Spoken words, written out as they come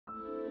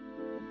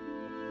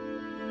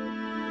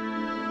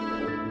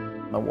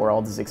The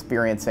world is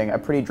experiencing a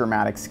pretty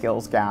dramatic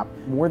skills gap.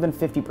 More than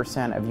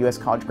 50% of U.S.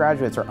 college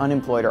graduates are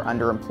unemployed or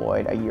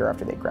underemployed a year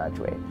after they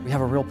graduate. We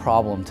have a real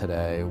problem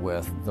today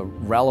with the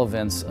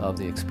relevance of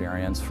the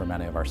experience for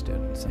many of our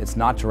students. It's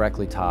not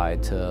directly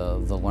tied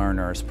to the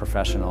learner's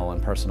professional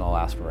and personal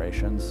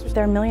aspirations.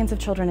 There are millions of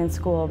children in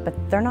school, but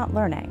they're not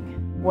learning.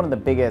 One of the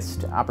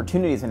biggest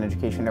opportunities in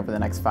education over the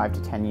next 5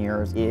 to 10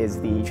 years is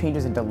the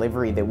changes in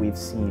delivery that we've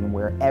seen,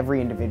 where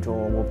every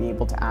individual will be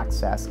able to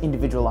access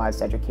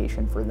individualized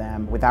education for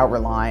them without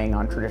relying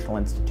on traditional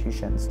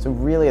institutions. So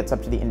really it's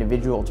up to the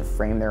individual to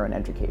frame their own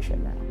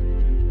education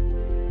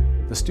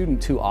now. The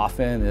student too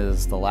often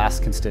is the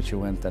last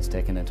constituent that's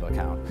taken into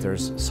account.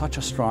 There's such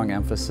a strong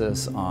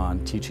emphasis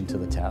on teaching to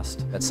the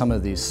test that some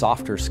of these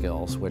softer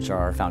skills, which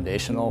are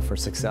foundational for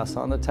success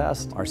on the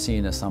test, are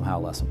seen as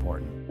somehow less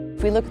important.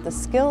 If we look at the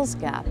skills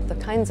gap, the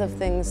kinds of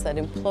things that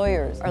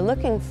employers are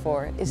looking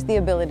for is the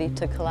ability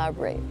to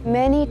collaborate.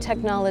 Many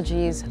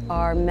technologies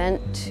are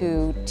meant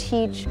to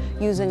teach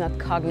using a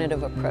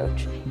cognitive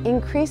approach.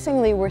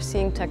 Increasingly, we're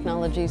seeing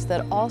technologies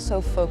that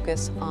also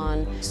focus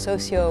on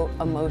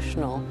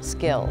socio-emotional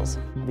skills.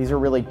 These are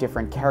really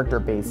different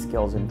character-based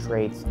skills and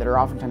traits that are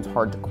oftentimes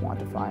hard to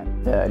quantify.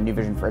 The New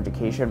Vision for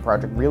Education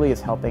project really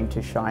is helping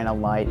to shine a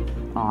light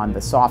on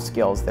the soft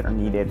skills that are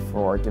needed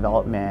for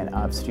development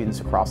of students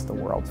across the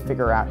world.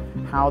 Figure out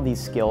how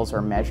these skills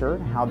are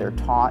measured, how they're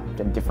taught,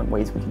 and different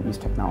ways we can use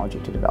technology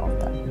to develop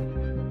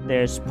them.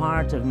 There's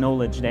part of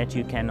knowledge that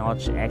you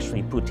cannot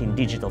actually put in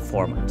digital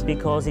format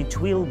because it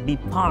will be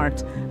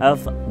part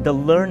of the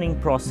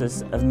learning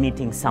process of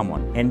meeting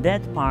someone, and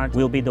that part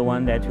will be the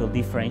one that will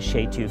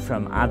differentiate you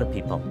from other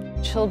people.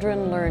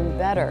 Children learn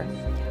better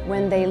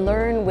when they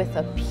learn with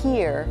a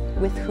peer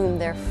with whom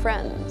they're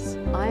friends.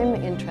 I'm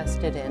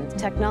interested in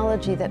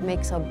technology that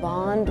makes a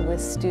bond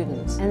with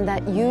students and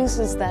that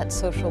uses that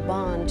social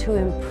bond to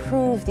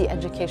improve the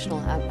educational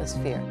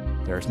atmosphere.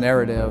 There's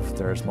narrative,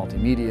 there's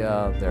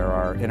multimedia, there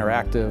are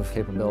interactive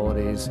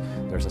capabilities,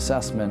 there's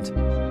assessment.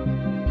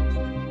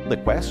 The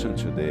question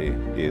today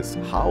is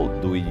how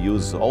do we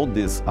use all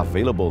this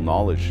available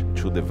knowledge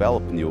to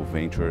develop new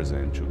ventures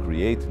and to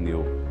create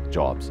new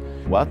jobs?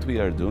 What we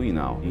are doing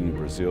now in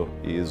Brazil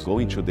is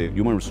going to the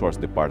human resource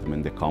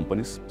department, the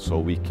companies, so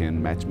we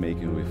can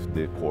matchmaking with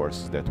the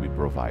course that we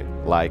provide,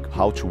 like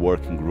how to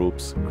work in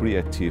groups,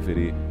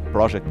 creativity,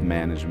 project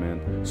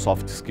management,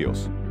 soft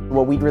skills.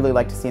 What we'd really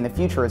like to see in the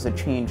future is a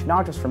change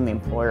not just from the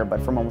employer,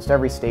 but from almost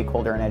every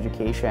stakeholder in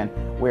education,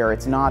 where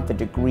it's not the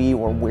degree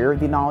or where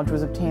the knowledge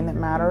was obtained that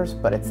matters,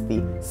 but it's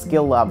the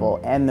skill level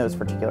and those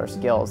particular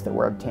skills that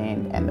were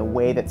obtained and the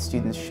way that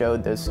students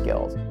showed those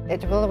skills.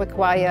 It will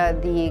require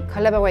the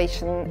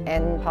collaboration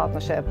and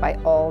partnership by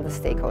all the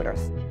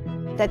stakeholders.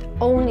 That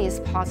only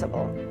is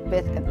possible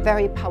with a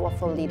very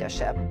powerful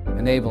leadership.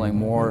 Enabling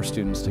more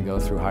students to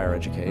go through higher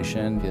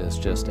education is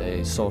just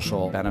a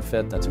social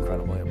benefit that's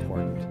incredibly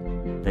important.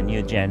 The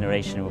new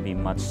generation will be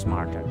much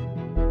smarter.